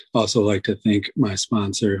Also like to thank my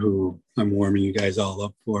sponsor, who I'm warming you guys all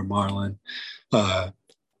up for, Marlon, uh,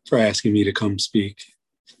 for asking me to come speak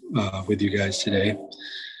with you guys today.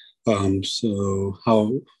 So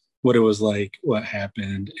what it was like, what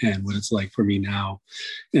happened, and what it's like for me now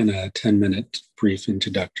in a 10-minute brief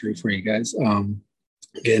introductory for you guys.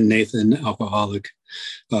 Again, Nathan, alcoholic,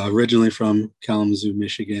 originally from Kalamazoo,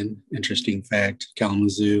 Michigan. Interesting fact,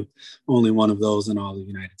 Kalamazoo, only one of those in all the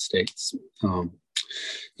United States. I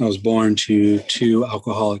was born to two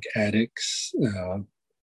alcoholic addicts.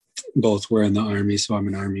 Both were in the Army, so I'm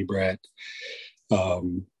an Army brat.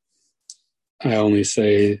 Um, I only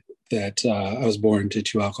say that I was born to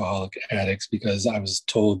two alcoholic addicts because I was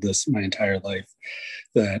told this my entire life,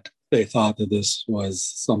 that they thought that this was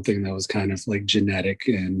something that was kind of like genetic,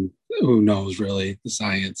 and who knows really the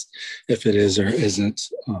science if it is or isn't.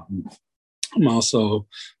 I'm also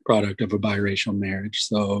product of a biracial marriage,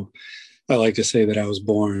 so I like to say that I was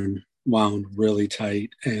born wound really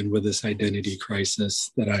tight and with this identity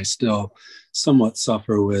crisis that I still somewhat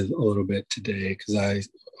suffer with a little bit today, because I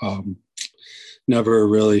never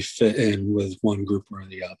really fit in with one group or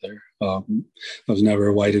the other. I was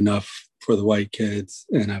never white enough for the white kids,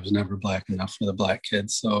 and I was never black enough for the black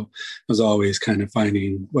kids. So I was always kind of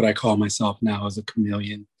finding what I call myself now as a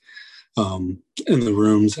chameleon. In the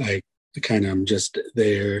rooms, I kind of am just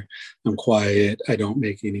there. I'm quiet. I don't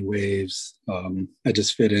make any waves. I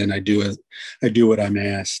just fit in. I do it. I do what I'm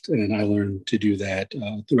asked, and I learned to do that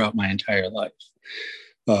throughout my entire life.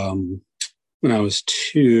 Um, when I was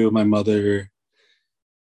two, my mother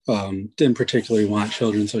didn't particularly want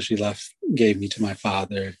children, so she gave me to my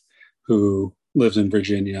father, who lives in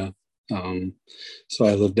Virginia. Um, so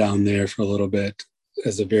I lived down there for a little bit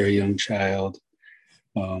as a very young child.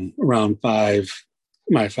 Around 5,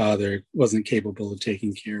 my father wasn't capable of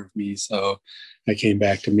taking care of me, so I came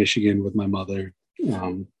back to Michigan with my mother.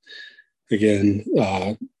 Um, again,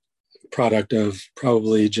 product of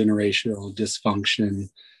probably generational dysfunction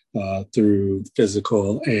through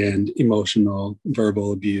physical and emotional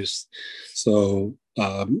verbal abuse. So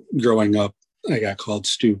growing up, I got called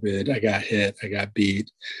stupid, I got hit, I got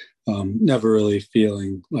beat, never really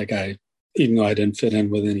feeling like even though I didn't fit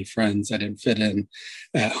in with any friends, I didn't fit in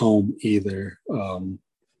at home either.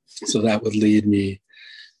 So that would lead me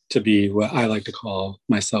to be what I like to call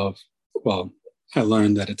myself. Well, I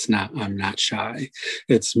learned that I'm not shy.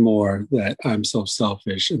 It's more that I'm so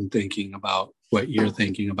selfish and thinking about what you're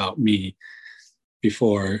thinking about me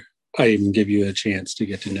before I even give you a chance to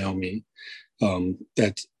get to know me.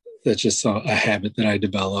 That's just a habit that I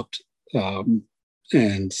developed,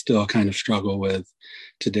 and still kind of struggle with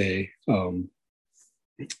today.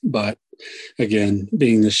 But again,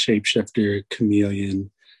 being the shapeshifter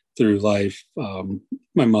chameleon through life,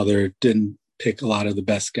 my mother didn't pick a lot of the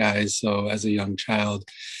best guys. So as a young child,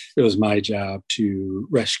 it was my job to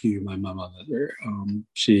rescue my mother.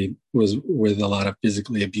 She was with a lot of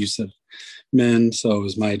physically abusive men. So it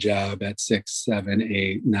was my job at 6, 7,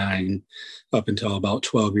 8, 9, up until about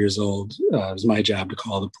 12 years old. It was my job to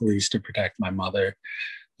call the police to protect my mother.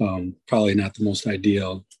 Probably not the most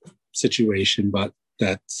ideal situation, but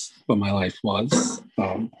that's what my life was.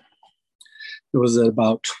 It was at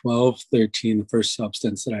about 12, 13. The first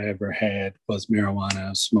substance that I ever had was marijuana. I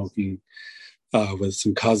was smoking with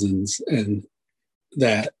some cousins, and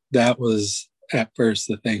that was at first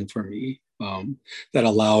the thing for me, that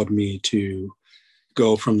allowed me to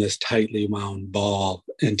go from this tightly wound ball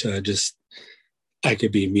into just, I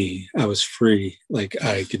could be me. I was free. Like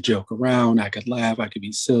I could joke around, I could laugh, I could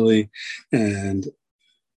be silly, and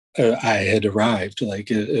I had arrived. Like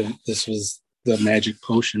this was the magic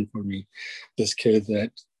potion for me. This kid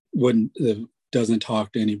that doesn't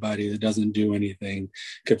talk to anybody, that doesn't do anything,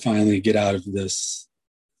 could finally get out of this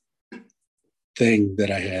thing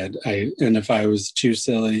that I had. And if I was too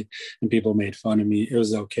silly and people made fun of me, it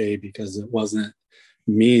was okay, because it wasn't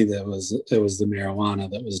me it was the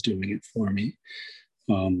marijuana that was doing it for me.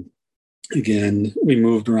 Um, Again, we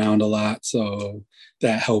moved around a lot, so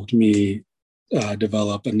that helped me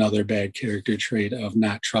develop another bad character trait of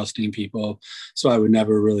not trusting people. So I would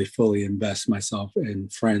never really fully invest myself in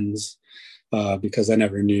friends, because I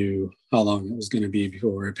never knew how long it was going to be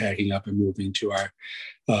before we were packing up and moving to our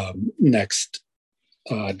next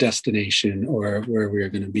destination, or where we were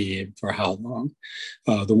going to be for how long.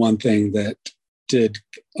 The one thing that did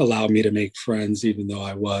allow me to make friends, even though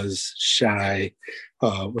I was shy,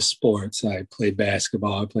 with sports. I played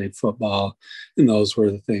basketball, I played football, and those were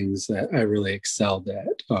the things that I really excelled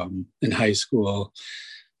at. In high school,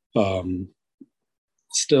 um,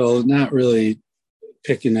 still not really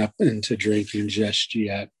picking up into drinking just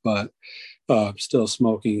yet, but still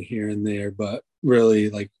smoking here and there. But really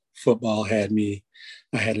like football had me.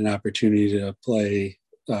 I had an opportunity to play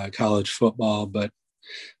college football, but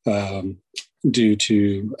um, due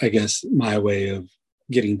to, I guess, my way of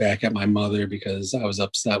getting back at my mother because I was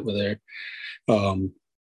upset with her. Um,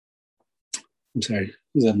 I'm sorry,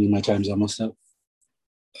 does that mean my time's almost up?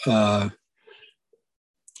 Uh,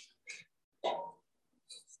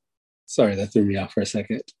 Sorry, that threw me off for a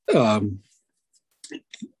second.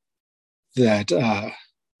 That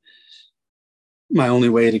My only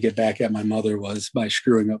way to get back at my mother was by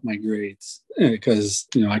screwing up my grades because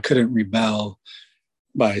I couldn't rebel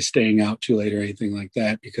by staying out too late or anything like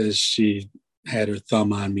that because she had her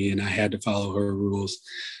thumb on me and I had to follow her rules.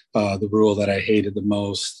 The rule that I hated the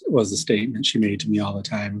most was the statement she made to me all the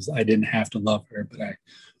time: was I didn't have to love her, but I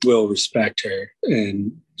will respect her.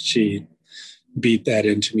 And she beat that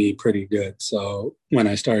into me pretty good. So when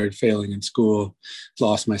I started failing in school,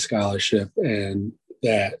 lost my scholarship, and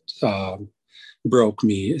that broke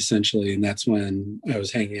me essentially. And that's when I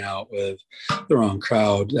was hanging out with the wrong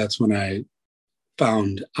crowd. That's when I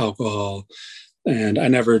found alcohol. And I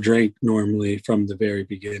never drank normally from the very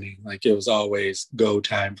beginning. Like it was always go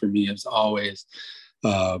time for me. It was always,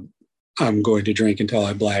 uh, I'm going to drink until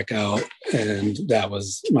I black out. And that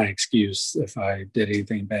was my excuse if I did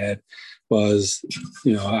anything bad was,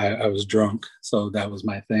 I was drunk. So that was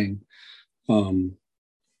my thing. Um,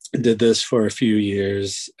 did this for a few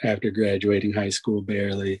years after graduating high school,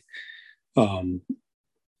 barely, um,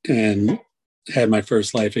 and had my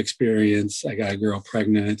first life experience. I got a girl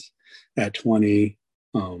pregnant at 20,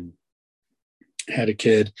 had a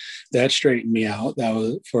kid. That straightened me out. That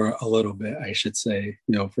was for a little bit, I should say,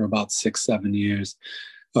 for about 6-7 years.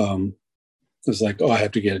 It was like, oh, I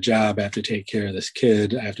have to get a job. I have to take care of this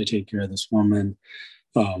kid. I have to take care of this woman.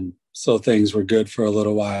 So things were good for a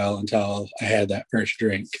little while until I had that first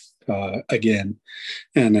drink again.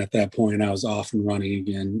 And at that point, I was off and running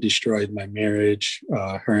again, destroyed my marriage.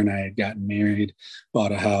 Her and I had gotten married,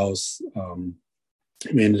 bought a house.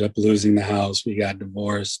 We ended up losing the house. We got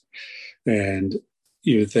divorced. And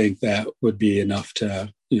you would think that would be enough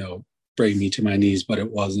to, bring me to my knees, but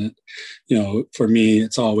it wasn't. For me,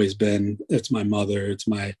 it's always been, it's my mother, it's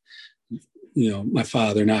my my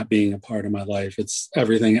father not being a part of my life. It's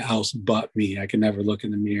everything else but me. I can never look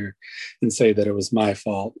in the mirror and say that it was my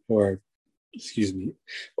fault or, excuse me,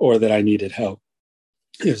 or that I needed help.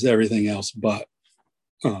 It was everything else but.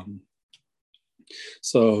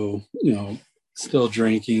 So, still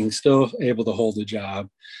drinking, still able to hold a job.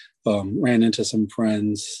 Ran into some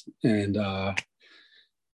friends and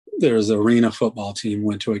there was an arena football team,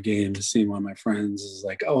 went to a game to see one of my friends. Is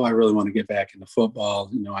like, oh, I really want to get back into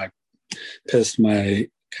football. I pissed my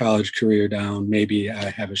college career down. Maybe I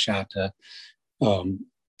have a shot to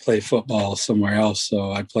play football somewhere else.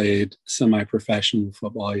 So I played semi-professional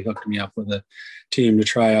football. He hooked me up with a team to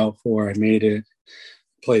try out for. I made it,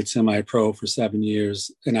 played semi-pro for 7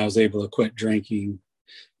 years, and I was able to quit drinking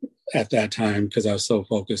at that time because I was so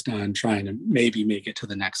focused on trying to maybe make it to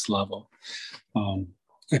the next level.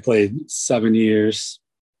 I played 7 years.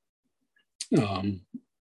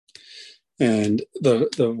 And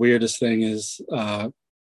the weirdest thing is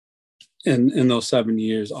in those 7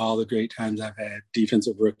 years, all the great times I've had,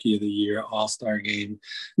 defensive rookie of the year, all-star game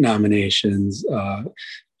nominations,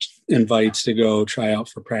 invites to go try out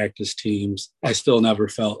for practice teams, I still never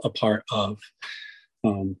felt a part of.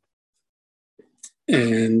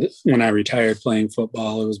 And when I retired playing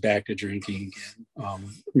football, it was back to drinking again.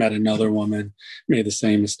 Met another woman, made the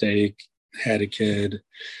same mistake, had a kid.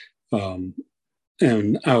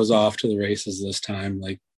 And I was off to the races this time,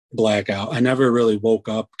 like blackout. I never really woke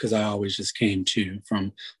up because I always just came to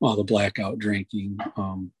from all the blackout drinking.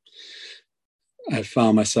 I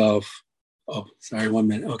found myself, oh, sorry, 1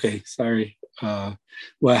 minute. Okay, sorry.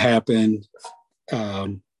 What happened?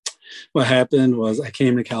 What happened was I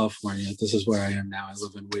came to California. This is where I am now. I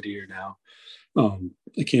live in Whittier now.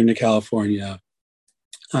 I came to California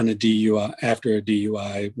on a DUI, after a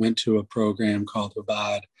DUI, went to a program called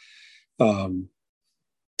Chabad.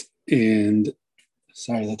 And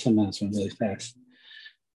sorry, that 10 minutes went really fast.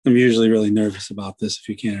 I'm usually really nervous about this, if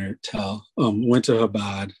you can't tell. Went to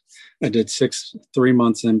Chabad. I did 3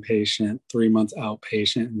 months inpatient, 3 months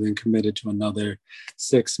outpatient, and then committed to another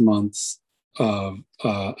 6 months of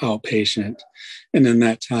outpatient. And in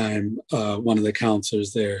that time, one of the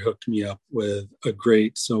counselors there hooked me up with a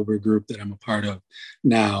great sober group that I'm a part of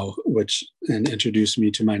now, and introduced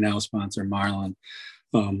me to my now sponsor, Marlon.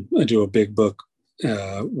 I do a big book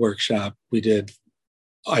workshop. We did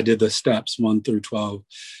I did the steps 1 through 12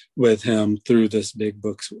 with him through this big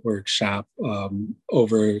books workshop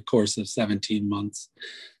over a course of 17 months.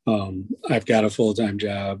 I've got a full-time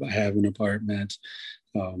job. I have an apartment.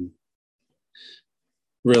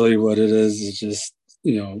 Really what it is just,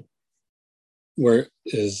 where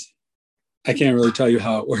is, I can't really tell you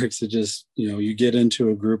how it works. It just, you get into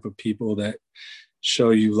a group of people that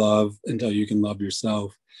show you love until you can love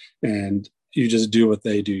yourself. And you just do what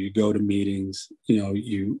they do. You go to meetings,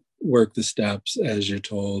 you work the steps as you're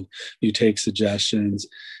told, you take suggestions,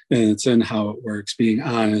 and it's in how it works, being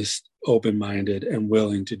honest, open-minded, and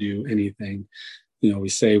willing to do anything. We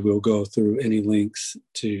say we'll go through any links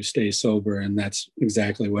to stay sober, and that's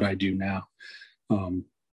exactly what I do now.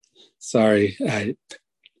 Sorry,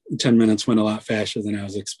 10 minutes went a lot faster than I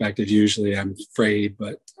was expected. Usually I'm afraid,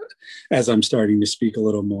 but as I'm starting to speak a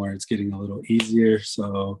little more, it's getting a little easier.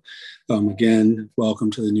 So again,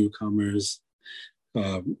 welcome to the newcomers.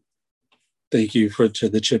 Thank you to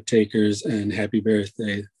the chip takers, and happy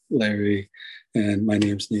birthday, Larry. And my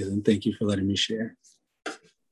name's Nathan. Thank you for letting me share.